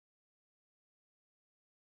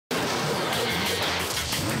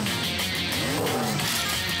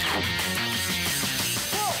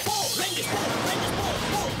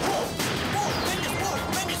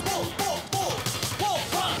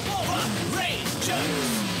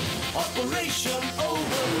Operation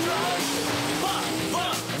Overdrive.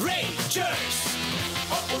 Power Rangers.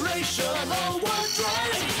 Operation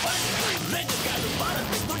Overdrive. ரெண்டுக்காலும்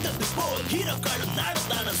பாரத்தை தொட்டது போல் ஹீரோக்களும்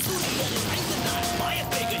நடந்தான சூரியனின் 5 நாள்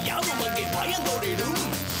மாயப்பைகள் யாவும் அங்கே பயந்தோடிடும்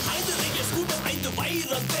 5 ரேஞ்சர்ஸ் கூட்டம் 5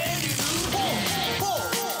 வைரம் தேடிடும்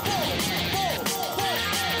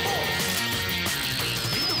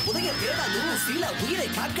இந்த புதைய தேடாலும் சில உயிரை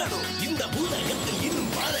காக்கணும் இந்த பூதயத்தில்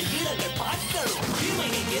இன்னும் பல ஈரங்கள் பார்க்கணும்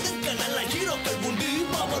தீமையை எதிர்க்க நல்ல ஹீரோக்கள் உண்டு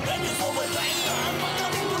பவர் ரேஞ்சர்ஸ் ஓவர்டிரைவ் தான்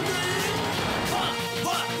மக்களும் உண்டு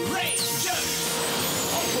Power Rangers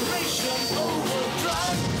Operation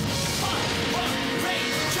Overdrive Power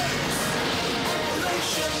Rangers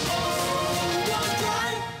Operation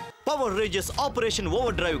Overdrive Power Rangers Operation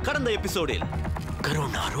Overdrive கடந்த எபிசோடில்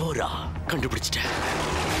கரோனா ரோரா கண்டுபிடிச்சிட்டேன்.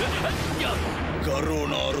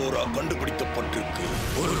 கரோனா ரோரா கண்டுபிடிக்கப்பட்டிருக்கு.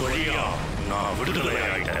 ஒரு வழியா நான் விடுதலை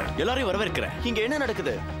ஆயிட்டேன். எல்லாரையும் வரவேற்கிறேன். இங்க என்ன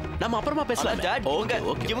நடக்குது? நம்ம அப்புறமா பேசலாம்.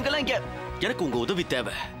 இவங்க எல்லாம் இங்க. எனக்கு உங்க உதவி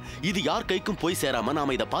தேவை. இது யார் கைக்கும் போய் சேராம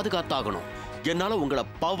நாம இத பாதுகாத்தாகணும். என்னால உங்களை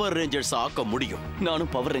பவர் ரேஞ்சர்ஸ் ஆக்க முடியும்.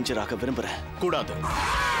 நானும் பவர் ரேஞ்சர் ஆக விரும்புறேன். கூடாது.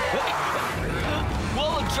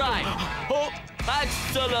 Overdrive.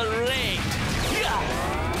 Accelerate.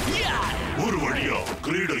 ஒரு வழியா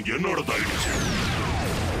கிரீடம் என்னோட தாயிடுச்சு.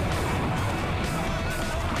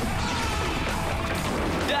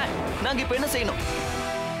 நாங்க இப்ப என்ன செய்யணும்?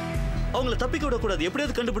 அவங்கள தப்பிக்க விடக்கூடாது.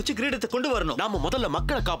 எப்படியாவது கண்டுபிடிச்சு கிரீடத்தை கொண்டு வரணும். நாம முதல்ல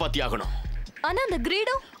மக்களை காப்பாத்தி ஆகணும். ஆனா அந்த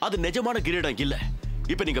கிரீடம் அது நிஜமான கிரீடம் இல்ல.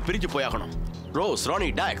 இப்ப நீங்க பிரிஞ்சு போயாகணும். ரோஸ், ராணி,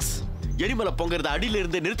 டாக்ஸ், எரிமலை பொங்கறத அடியில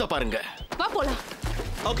இருந்து நிறுத்த பாருங்க. வா போலாம்.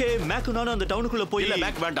 ஓகே, மேக் நானும் அந்த டவுனுக்குள்ள போய். இல்ல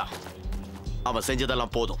மேக் வேண்டாம். அவன்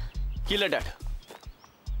செஞ்சதெல்லாம் போதும். இல்ல டாட்,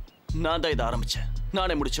 நான் தான் இதை ஆரம்பிச்சேன்.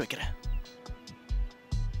 நானே முடிச்சு வைக்கிறேன்.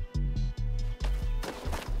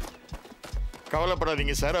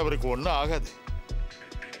 கவலைப்படாதீங்க சார், அவருக்கு ஒன்றும் ஆகாது.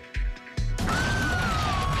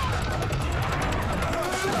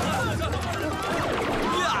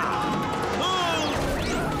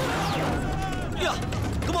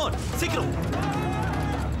 Come on, சீக்கிரம்.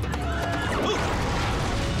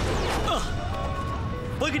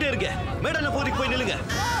 போய்கிட்டே இருங்க. மேடான போரிக்கு போய் நில்லுங்க.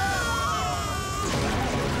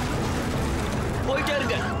 போயிட்டே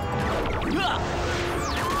இருங்க.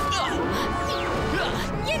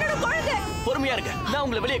 என்னோட குழந்தை. பொறுமையா இருங்க, நான்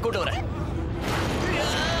உங்களை வெளியே கூட்டு வரேன்.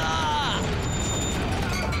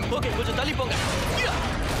 ஓகே, கொஞ்சம் தள்ளி போங்க.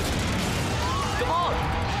 Come on.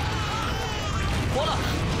 போலாம்.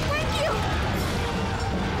 Thank you.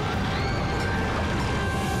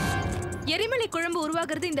 எரிமலை குழம்பு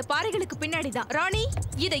உருவாகிறது இந்த பாறைகளுக்கு பின்னாடி தான். ராணி,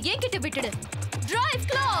 இதை என்கிட்ட விட்டுடு. Drive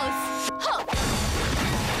close.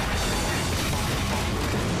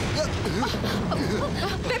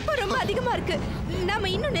 வெப்பம் ரொம்ப அதிகமா இருக்கு. நாம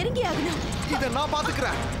இன்னும் நெருங்கி ஆகணும். இத நான்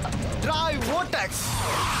பாத்துக்கிறேன். Drive vortex.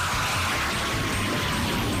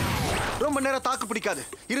 ரொம்ப நேரம் தாக்கு பிடிக்காது.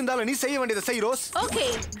 இருந்தாலும் நீ செய்ய வேண்டியதை செய் ரோஸ். Okay,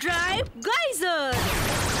 drive Kaiser.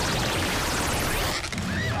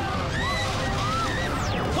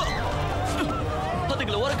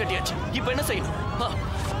 அதுக்குள்ள ஓர கட்டியாச்சு. இப்போ என்ன செய்யணும்?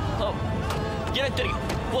 எனக்கு தெரியும்.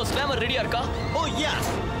 ஓ, ஸ்லாமர் ரெடியா இருக்கா? ஓ எஸ்,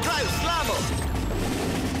 டிரைவ் ஸ்லாமர்.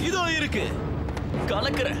 இதோ இருக்கு.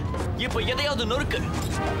 கலக்குற. இப்போ எதையாவது நொறுக்கு.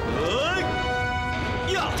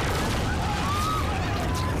 யா.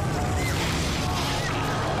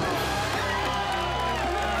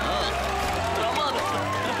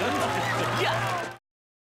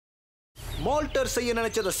 மால்டர் செய்ய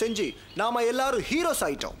நினைச்சதை செஞ்சு நாம எல்லாரும் ஹீரோஸ்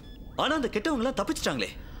ஆயிட்டோம். ஆனா அந்த கெட்டவங்க தப்பிச்சிட்டாங்களே.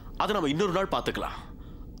 அதை நம்ம இன்னொரு நாள் பாத்துக்கலாம்.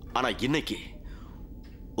 ஆனா இன்னைக்கு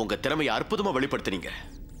உங்க திறமையை அற்புதமா வெளிப்படுத்தினீங்க.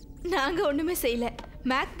 நாங்க ஒண்ணுமே செய்யல.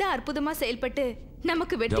 மேக் தான் அற்புதமா செயல்பட்டு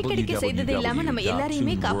நமக்கு வெற்றி கிடைக்க செய்தது இல்லாம நம்ம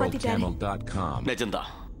எல்லாரையுமே காப்பாத்திட்டாரு. நிஜம்தான்.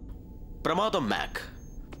 பிரமாதம் மேக்.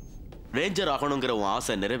 ரேஞ்சர் ஆகணுங்கிற உன்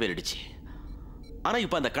ஆசை நிறைவேறிடுச்சு. ஆனா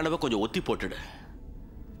இப்ப அந்த கனவை கொஞ்சம் ஒத்தி போட்டுடு.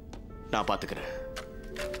 நான் பாத்துக்கிறேன்.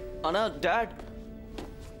 ஆனா டாட்,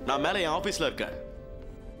 நான் மேல என் ஆபீஸ்ல இருக்கேன்.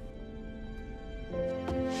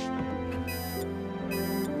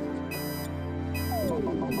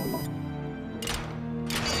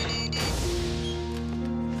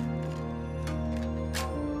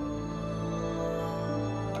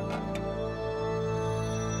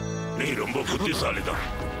 நீ ரொம்ப புத்திசாலிதான்.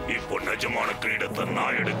 இப்போ நிஜமான கிரீடத்தை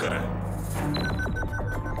நான் எடுக்கிறேன்.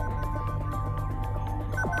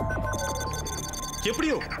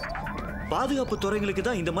 எப்படியோ பாதுகாப்பு துறைகளுக்கு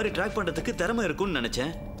தான் இந்த மாதிரி ட்ராக் பண்றதுக்கு திறமை இருக்கும்னு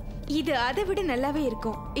நினைச்சேன். இது அதை விட நல்லாவே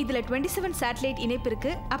இருக்கும். இதுல 27 சேட்டலைட் இணைப்பு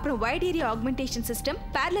இருக்கு. அப்புறம் white area augmentation system,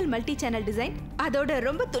 parallel multi channel design, அதோட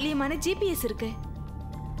ரொம்ப துல்லியமான ஜிபிஎஸ் இருக்கு.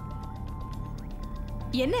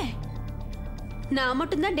 என்ன? நான்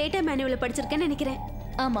மட்டும் தான் டேட்டா மேனுவலை படிச்சிருக்கேன்னு நினைக்கிறேன்.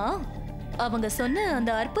 ஆமா, அவங்க சொன்ன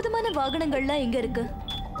அந்த அற்புதமான வாகனங்கள்லாம் எங்க இருக்கு?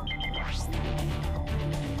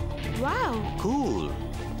 Wow, cool.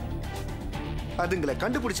 அதுங்களை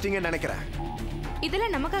கண்டுபிடிச்சிட்டீங்கன்னு நினைக்கிறேன்.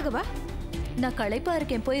 இதெல்லாம் நமக்காகவா? நான் களைப்பா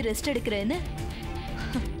இருக்கேன், போய் ரெஸ்ட் எடுக்கிறேன்னு.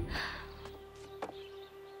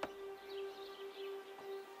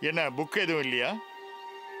 என்ன புக் எதுவும் இல்லையா?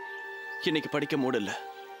 இன்னைக்கு படிக்க மூடு இல்ல.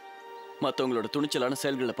 மற்றவங்களோட துணிச்சலான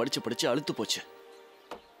செயல்களை படிச்சு அழுத்து போச்சு.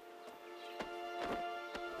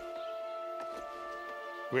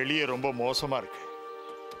 வெளியே ரொம்ப மோசமா இருக்கு.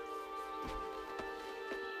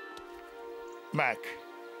 மேக்,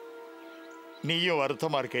 நீயும்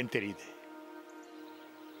வருத்தமா இருக்கேன்னு தெரியுது.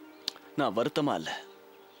 நான் வருத்தமா இல்ல,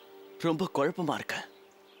 ரொம்ப குழப்பமா இருக்கேன்.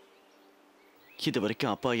 இது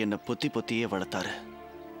வரைக்கும் அப்பா என்ன பொத்தியே வளர்த்தாரு.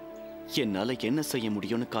 என்னால என்ன செய்ய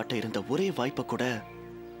முடியும்னு காட்ட இருந்த ஒரே வாய்ப்பை கூட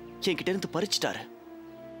என்கிட்ட இருந்து பறிச்சிட்டாரு.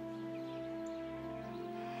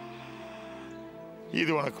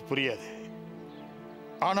 இது உனக்கு புரியாது.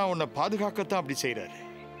 ஆனா உன்னை பாதுகாக்கத்தான் அப்படி செய்யறாரு.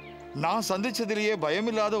 நான் சந்திச்சதிலேயே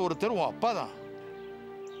பயமில்லாத ஒருத்தர் உன் அப்பா தான்.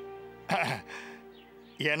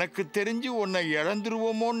 எனக்கு தெரிஞ்சு உன்னை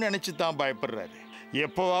இழந்துருவோமோன்னு நினைச்சு தான் பயப்படுறாரு.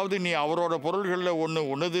 எப்பவாவது நீ அவரோட பொருள்களில் ஒன்று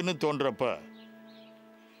உன்னதுன்னு தோன்றப்ப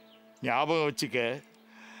ஞாபகம் வச்சுக்க,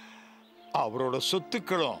 அவரோட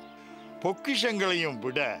சொத்துக்களும் பொக்கிஷங்களையும்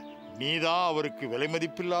விட நீதான் அவருக்கு விலை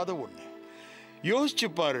மதிப்பில்லாத ஒண்ணு. யோசிச்சு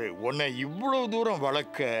பாரு, உன்னை இவ்வளவு தூரம்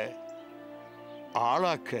வளர்க்க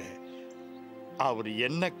ஆளாக்க அவர்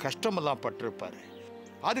என்ன கஷ்டமெல்லாம் பட்டிருப்பாரு.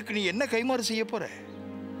 அதுக்கு நீ என்ன கைமாறு செய்ய போற?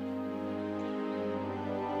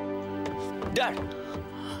 டாட்,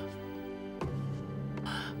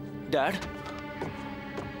 டாட்,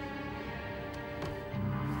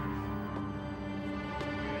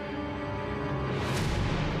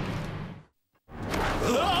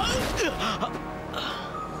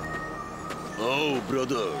 ஓ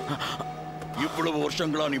பிரதர், இவ்வளவு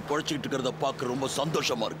வருஷங்களா நீ பழச்சிக்கிட்டு இருக்கிறத பார்க்க ரொம்ப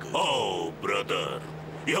சந்தோஷமா இருக்கு. ஓ பிரதர்,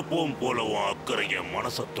 எப்பவும் போல உன் அக்கறை என்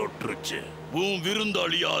மனசை தொட்டுருச்சு. உன்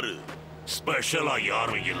விருந்தாளி யாரு? ஸ்பெஷலா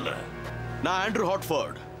யாரும் இல்ல. நான் ஆண்ட்ரூ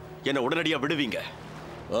ஹாட்ஃபோர்ட். என்னை உடனடியா விடுவீங்க.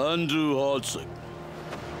 ஆண்ட்ரூ ஹால்சக்,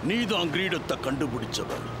 நீதான் கிரீடத்தை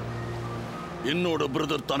கண்டுபிடிச்சவர். என்னோட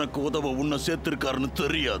பிரதர் தனக்கு உதவ உன்னை சேர்த்திருக்காருன்னு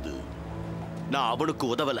தெரியாது. நான் அவனுக்கு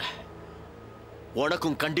உதவல,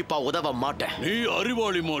 உனக்கும் கண்டிப்பா உதவ மாட்டேன். நீ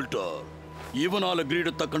அறிவாளி மால்டார். இவனால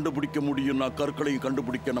கிரீடத்தை கண்டுபிடிக்க முடியும்னா கற்களையும்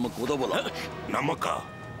கண்டுபிடிக்க நமக்கு உதவலாம். நமக்கா?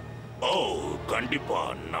 ஓ கண்டிப்பா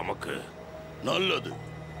நமக்கு. நல்லது,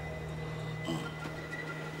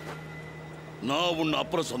 நான் உன்னை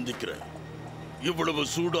அப்புறம் சந்திக்கிறேன். இவ்வளவு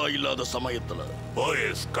சூடா இல்லாத சமயத்துல.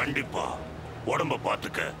 ஓஎஸ், கண்டிப்பா. உடம்ப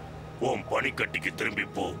பாத்துக்க. உன் பனிக்கட்டிக்கு திரும்பி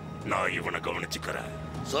போ. நான் இவனை கவனிச்சுக்கிறேன்.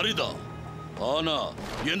 சரிதான், ஆனா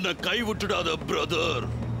என்ன கைவிட்டுடாத பிரதர்.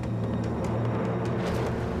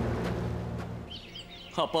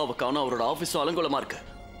 அப்பாவுக்கான அவரோட ஆபீஸ் அலங்கோலமா இருக்கு.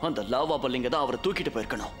 அந்த லாவா பல்லிங்க தான் அவரை தூக்கிட்டு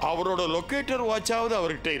போயிருக்கணும். அவரோட லொகேட்டர் வாட்சாவது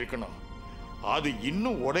அவர்கிட்ட இருக்கணும். அது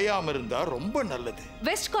இன்னும் உடையாம இருந்தா ரொம்ப நல்லது.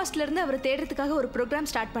 வெஸ்ட் காஸ்ட்ல இருந்து அவரை தேடுறதுக்காக ஒரு ப்ரோக்ராம்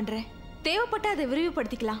ஸ்டார்ட் பண்றேன். தேவைப்பட்ட அதை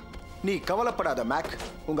விரிவுபடுத்திக்கலாம். நீ கவலைப்படாத மேக்,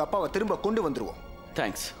 உங்க அப்பாவை திரும்ப கொண்டு வந்துருவோம்.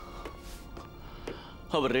 தேங்க்ஸ்.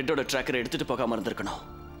 அவர் ரெட்டோட ட்ராக்கரை எடுத்துட்டு போகாம இருந்திருக்கணும்.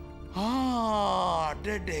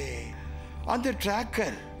 அந்த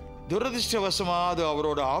டிராக்கர் துரதிருஷ்டவசமா அது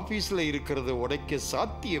அவரோட ஆபீஸ்ல இருக்கிறது உடைக்க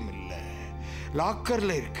சாத்தியம் இல்லை.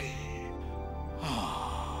 லாக்கர்ல இருக்கு,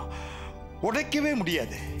 உடைக்கவே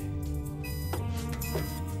முடியாது.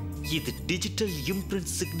 இது டிஜிட்டல்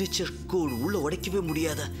இம்ப்ரிண்ட் சிக்னேச்சர் கோட். உள்ள உடைக்கவே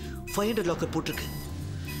முடியாத 500 லாக்கர் போட்டிருக்கு.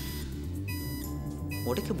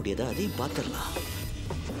 உடைக்க முடியாதா? அதையும் பார்த்துடலாம்.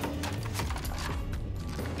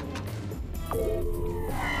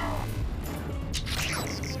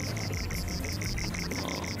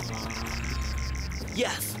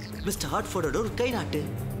 எஸ், மிஸ்டர் ஹார்ட்ஃபோர்டோட ஒரு கை நாட்டு.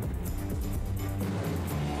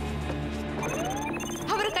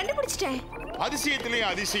 அவரை கண்டுபிடிச்சிட்டேன். அதிசயத்திலேயே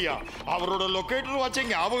அதிசயம், அவரோட லொகேட்டர் வாட்சை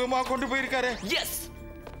ஞாபகமா கொண்டு போயிருக்காரு. எஸ்,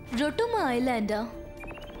 ரொட்டுமா ஐலாண்டா?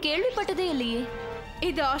 கேள்விப்பட்டதே இல்லையே.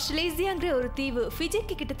 இது ஆஸ்திரேலியாங்கிற ஒரு தீவு.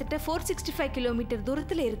 ஃபிஜிக்கு கிட்டத்தட்ட 465 கிலோமீட்டர்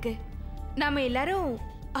தூரத்துல இருக்கு. நாம எல்லாரும்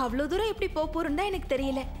அவ்வளவு தூரம் எப்படி போறோம் தான் எனக்கு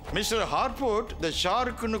தெரியல. மிஸ்டர் ஹார்ட்ஃபோர்ட், தி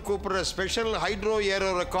ஷார்க்னு கூப்பிடுற ஸ்பெஷல் ஹைட்ரோ ஏரோ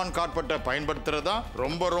ரெக்கான் கார்பெட்டை பயன்படுத்துறதா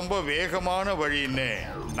ரொம்ப ரொம்ப வேகமான வழின்னு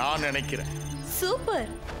நான் நினைக்கிறேன். சூப்பர்,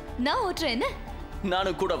 நான் ஓட்டுறேன். என்ன?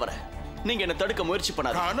 நானும் கூட வரேன். நீங்க என்ன தடுக்க முயற்சி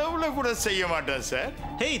பண்ணாத. கனவுல கூட செய்ய மாட்டேன் சார்.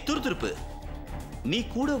 ஹேய் துருதுருப்பு, நீ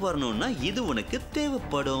கூட வரணும்னா இது உனக்கு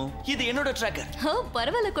தேவைப்படும். இது என்னோட ட்ராக்கர். ஓ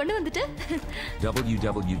பரவாயில்ல, கொண்டு வந்துட்டு.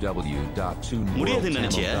 முடியாதுன்னு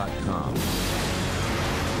நினைச்சியா?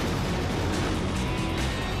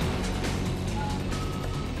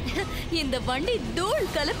 இந்த வண்டி தூள்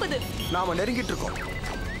கலப்புது. நாம நெருங்கிட்டு இருக்கோம்.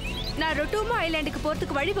 நான் ரொட்டோமா ஐலாண்டுக்கு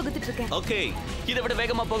போறதுக்கு வழி வகுத்துட்டு இருக்கேன். ஓகே. இதை விட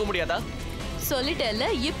வேகமா போக முடியாதா? சொல்லிட்டேல்ல,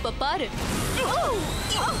 இப்ப பாரு.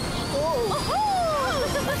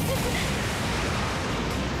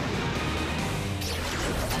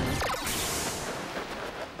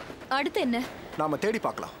 அடுத்து என்ன? நாம தேடி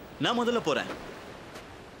பார்க்கலாம். நான் முதல்ல போறேன்.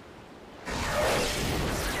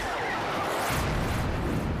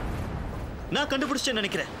 நான் கண்டுபிடிச்சேன்னு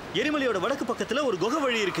நினைக்கிறேன். எரிமலையோட வடக்கு பக்கத்துல ஒரு குகை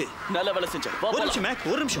வழி இருக்கு. நல்ல வேலை செஞ்ச. ஒரு நிமிஷம் மேக்,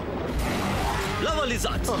 ஒரு நிமிஷம். லவா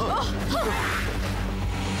லிசார்ட்ஸ்.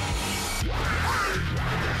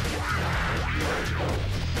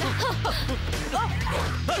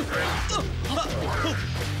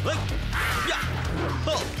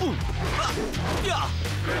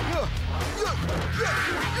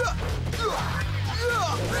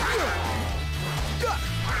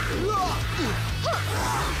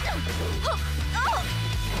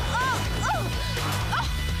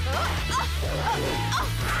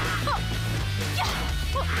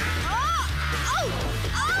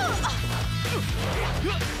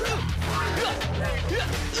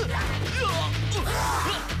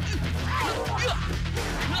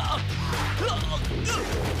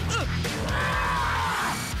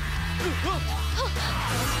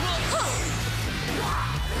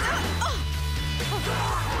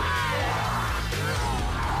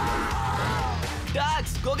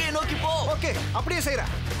 டாக்ஸ், குகையை நோக்கி போ. ஓகே, அப்படியே செய்றேன்.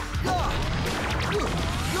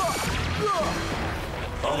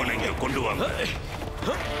 அவனை இங்க கொண்டு வாங்க.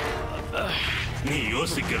 நீ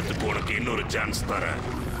யோசிக்கிறதுக்கு உனக்கு இன்னொரு சான்ஸ் தரேன்.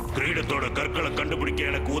 கிரீடத்தோட கற்களை கண்டுபிடிக்க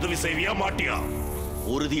எனக்கு உதவி செய்வியா மாட்டியா?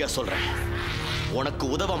 உறுதியா சொல்றேன், உனக்கு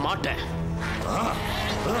உதவ மாட்டேன்.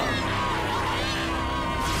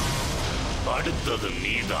 அடுத்தது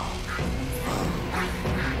நீதான்.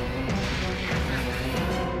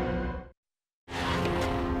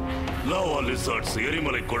 லாவா லிசார்ட்ஸ்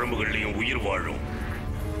எரிமலை குழம்புகள்லயும் உயிர் வாழும்.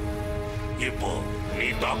 இப்போ நீ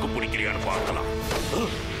தாக்கு பிடிக்கிறியான்னு பார்க்கலாம்.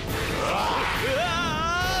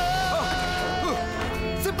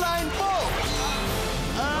 ஜிப்லைன் போ.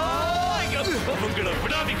 அவங்களை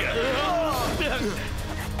விடாதீங்க.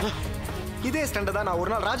 இதே ஸ்டண்ட் தான் நான்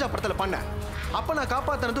ஒரு நாள் ராஜா படத்துல பண்ணேன். அப்ப நான்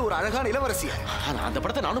காப்பாத்தினது ஒரு அழகான இளவரசிய. ஆனா அந்த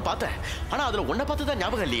படத்தை நானும் பார்த்தேன். ஆனா அதுல உன்னை பார்த்ததான்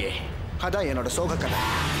ஞாபகம் இல்லையே. அதான் என்னோட சோக கதை.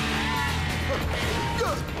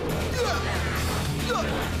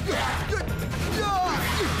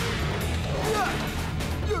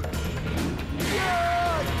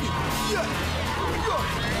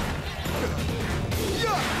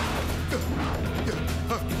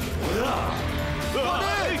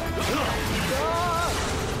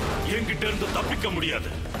 என்கிட்ட இருந்து தப்பிக்க முடியாது.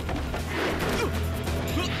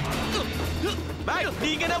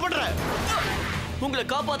 நீங்க என்ன பண்ற? உங்களை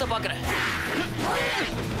காப்பாத்த பாக்குறேன்.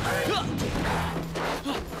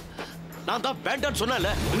 நான் தான் வேண்டான்னு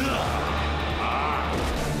சொன்னேன்ல.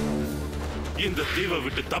 இந்த தீவை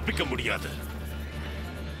விட்டு தப்பிக்க முடியாது.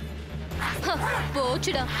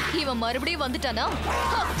 போச்சுடா, இவன் மறுபடியும் வந்துட்டானா?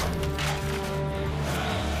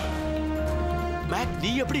 மேக்,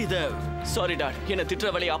 நீ எப்படி இத? சாரி டாட், என்ன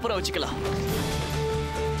திட்டுற வழியை அப்புறம் வச்சுக்கலாம்.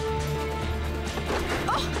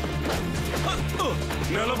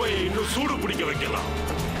 நிலைமையை இன்னும் சூடு பிடிக்க வைக்கலாம்.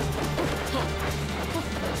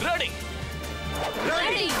 Ready.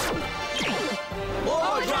 Ready.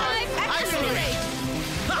 Overdrive, accelerate.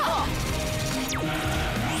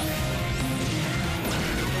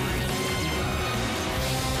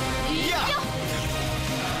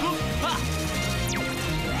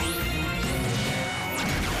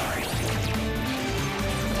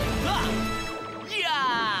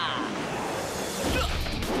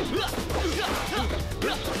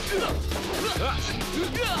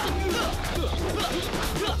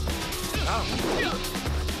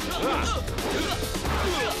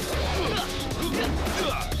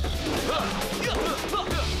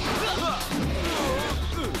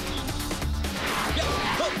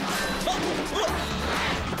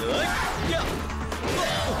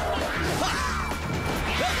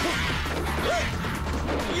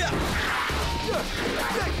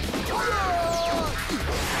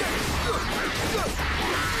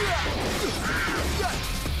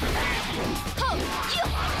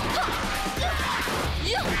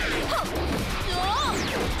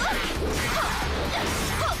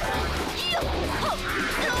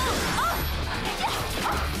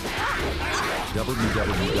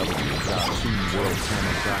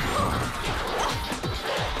 www.teamworldchannel.com.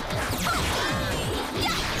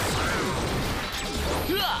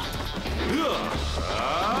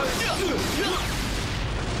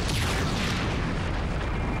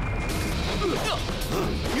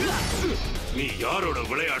 நீ யாரோட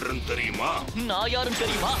விளையாடுறன்னு தெரியுமா? நான் யாரும்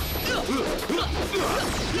தெரியுமா?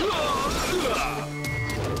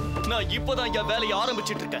 நான் இப்பதான் என் வேலையை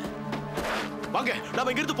ஆரம்பிச்சிட்டு இருக்கேன். வாங்க, நாம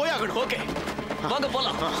இங்கிருந்து போய் ஆகணும். ஓகே. வாங்க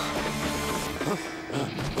போலாம்.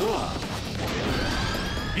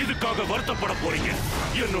 இதுக்காக வருத்தப்பட போறீங்க.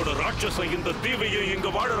 என்னோட ராட்சச இந்த தீவையை இங்க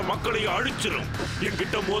வாழற மக்களையும் அழிச்சிரும்.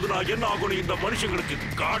 என்கிட்ட போது நான் என்ன ஆகணும் இந்த மனுஷங்களுக்கு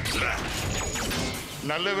காட்டுறேன்.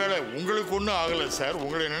 நல்ல வேளை உங்களுக்கு ஒன்றும் ஆகல சார்.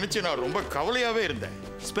 உங்களை நினைச்சு நான் ரொம்ப கவலையாவே இருந்தேன்.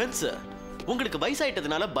 ஸ்பென்சர், உங்களுக்கு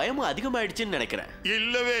வயசாயிட்டதுனால பயமும் அதிகமாயிடுச்சுன்னு நினைக்கிறேன்.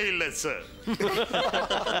 இல்லவே இல்லை சார்.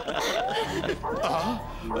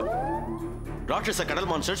 ராட்சச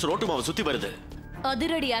கடல் மான்ஸ்டர்ஸ் ரோட்டுமாவை சுத்தி வருது.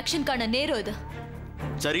 அதிரடி ஆக்ஷனுக்கான நேரம் இது.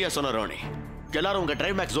 சரியா சொன்ன ரோனி. எல்லாரும் உங்க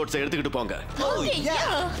டிரைவ் மேக்ஸ் ஜோட்ஸ் எடுத்துக்கிட்டு போங்க.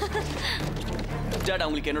 டாட்,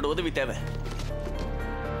 உங்களுக்கு என்னோட உதவி தேவை.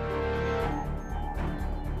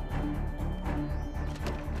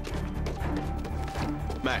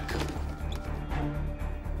 மேக்,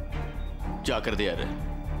 ஜாக்கிரதையா இரு.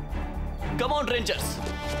 Come on Rangers.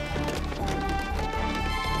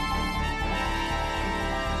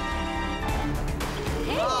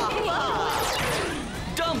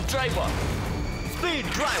 Dump driver, Speed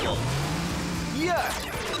driver. Yeah,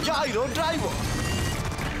 gyro driver.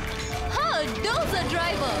 Dozer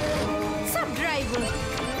driver. Sub driver.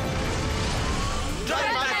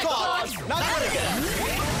 Drive my car. Not again.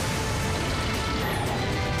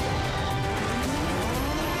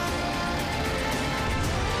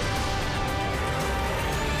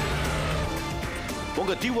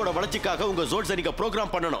 உங்க தீவோட வளர்ச்சிக்காக உங்க ஜோட்ஸை நீங்க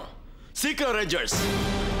ப்ரோக்ராம் பண்ணணும். சீக்கிரம் ரேஞ்சர்ஸ்.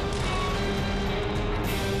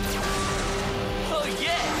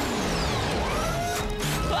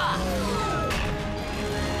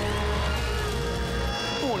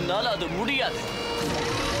 உன்னால அது முடியாது.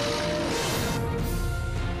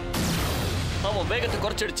 அவன் வேகத்தை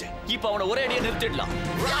குறைச்சிடுச்சு. இப்ப அவனை ஒரே அடியா நிறுத்திடலாம்.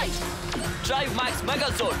 Drive maths mega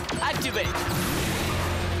zone activate.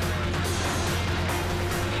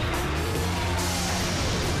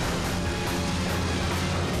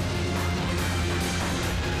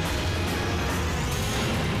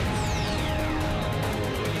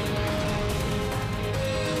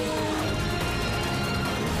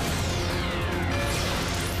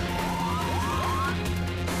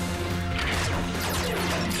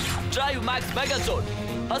 Drive Max Megazord.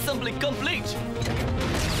 Assembly complete.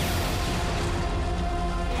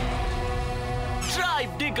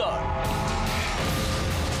 Drive Digger.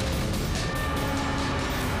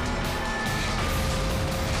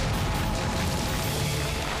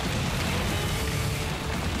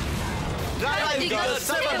 Drive Digger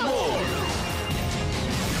 7 more.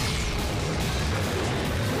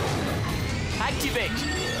 Activate.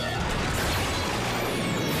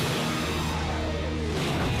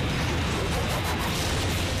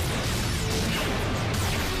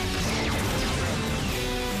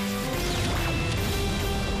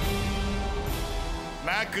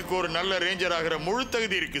 மேக்குக்கு ஒரு நல்ல ரேஞ்சர் ஆகிற முழு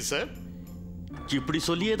தகுதி இருக்கு சார். இப்படி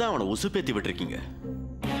சொல்லியே தான் அவனை உசுப்பேத்தி விட்டுருக்கீங்க.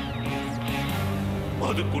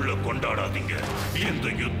 அதுக்குள்ள கொண்டாடாதீங்க. இந்த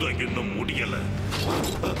யுத்தம் இன்னும் முடியல.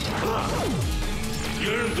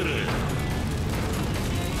 எழுந்துரு.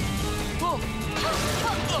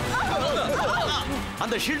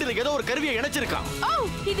 அந்த ஷீல்டுல ஏதோ ஒரு கருவியை இணைச்சிருக்கான்.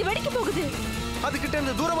 இது வெடிக்க போகுது. அதுகிட்ட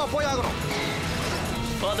இருந்து தூரமா போய் ஆகணும்.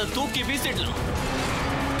 அதை தூக்கி வீசிடலாம்.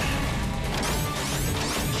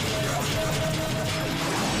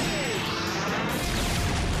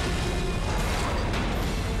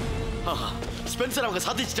 ஸ்பென்சர், அவங்க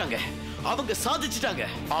சாதிச்சிட்டாங்க.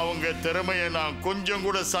 அவங்க திறமையை நான் கொஞ்சம்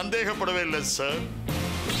கூட சந்தேகப்படவே இல்லை சார்.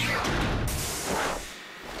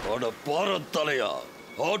 அட பாரத்தலையா,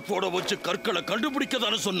 ஹாட்போர்ட வச்சு கற்களை கண்டுபிடிக்க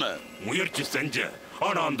தானே சொன்ன. முயற்சி செஞ்ச.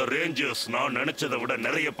 ஆனா அந்த ரேஞ்சர்ஸ் நான் நினைச்சதை விட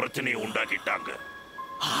நிறைய பிரச்சனையை உண்டாக்கிட்டாங்க.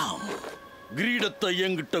 கிரீடத்தை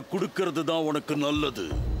என்கிட்ட கொடுக்கிறது தான் உனக்கு நல்லது.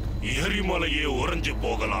 எரிமலையே உறைஞ்சு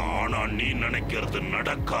போகலாம், ஆனா நீ நினைக்கிறது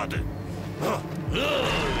நடக்காது.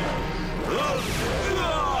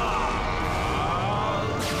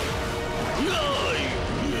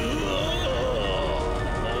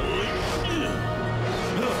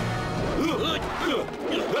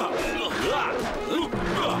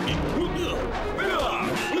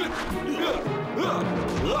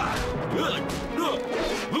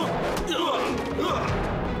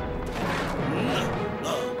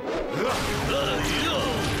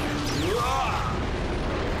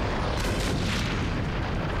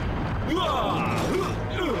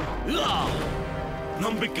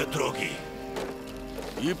 நம்பிக்கை துரோகி.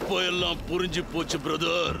 இப்ப எல்லாம் புரிஞ்சு போச்சு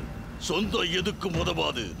பிரதர். சொந்தம் எதுக்கும்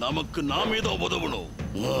உதவாது, நமக்கு நாமே தான் உதவணும்.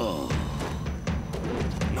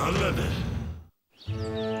 நல்லது.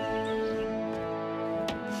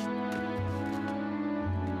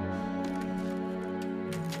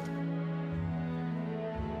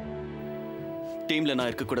 டீம்ல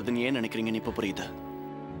நான் இருக்கக்கூடாதுன்னு ஏன் நினைக்கிறீங்கன்னு இப்ப புரியுது.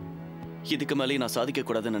 இதுக்கு மேலே நான் சாதிக்க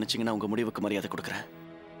கூடாதுன்னு நினைச்சீங்கன்னா உங்க முடிவுக்கு மரியாதை கொடுக்குறேன்.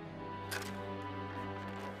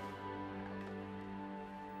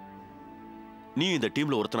 நீ இந்த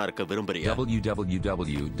டீம்ல ஒருத்தனா இருக்க விரும்புறியா?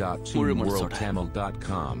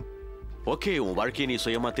 www.2worldtamil.com. ஓகே, உன் வாழ்க்கையை நீ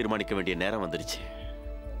சுயமா தீர்மானிக்க வேண்டிய நேரம் வந்துருச்சு.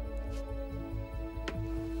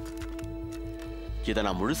 இதை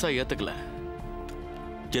நான் முழுசா ஏத்துக்கல,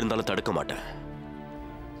 இருந்தாலும் தடுக்க மாட்டேன்.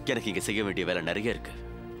 எனக்கு இங்க செய்ய வேண்டிய வேலை நிறைய இருக்கு.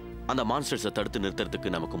 அந்த மான்ஸ்டர்ஸை தடுத்து நிறுத்துறதுக்கு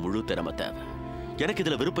நமக்கு முழு திறமை தேவை. எனக்கு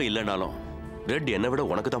இதுல விருப்பம் இல்லைனாலும் ரெட் என்னை விட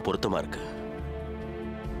உனக்கு தான் பொருத்தமா இருக்கு.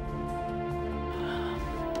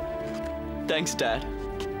 Thanks dot.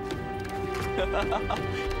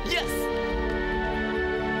 எஸ்.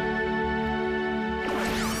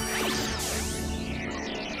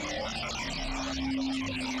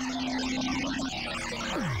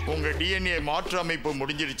 உங்க டிஎன்ஏ மாற்று அமைப்பு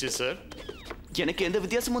முடிஞ்சிருச்சு சார். எனக்கு எந்த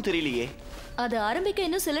வித்தியாசமும் தெரியலையே. அது ஆரம்பிக்க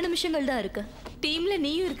இன்னும் சில நிமிஷங்கள் தான் இருக்கு. டீம்ல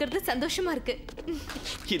நீயும் இருக்கிறது சந்தோஷமா இருக்கு.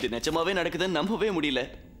 இது நிஜமாவே நடக்குதுன்னு நம்பவே முடியல.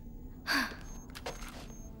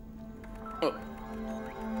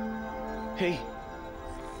 ஹே,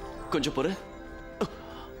 கொஞ்சம் பொறு.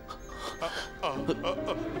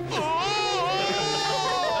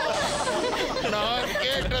 நான்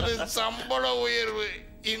கேட்டது சம்பள உயர்வு,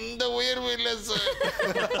 இந்த உயர்வு இல்ல சார்.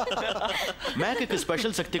 மேக்குக்கு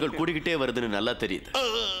ஸ்பெஷல் சக்திகள் கூடிக்கிட்டே வருதுன்னு நல்லா தெரியுது.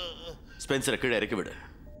 ஸ்பென்சரை கீழே இறக்கி விடு.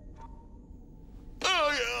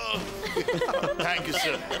 Thank you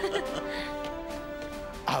sir.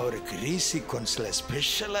 அவருக்கு ரீசீக்வன்ஸ்ல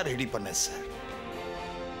ஸ்பெஷலா ரெடி பண்ண சார்.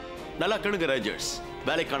 நல்லா கேளுங்க ரேஞ்சர்ஸ்,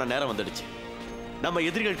 வேலைக்கான நேரம் வந்துடுச்சு. நம்ம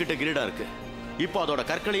எதிரிகள் கிட்ட கிரீடா இருக்கு. இப்போ அதோட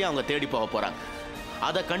கற்களையும் அவங்க தேடி போக போறாங்க.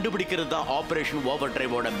 அதை கண்டுபிடிக்கிறது தான் ஆபரேஷன் ஓவர்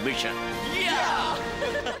டிரைவோட மிஷன்.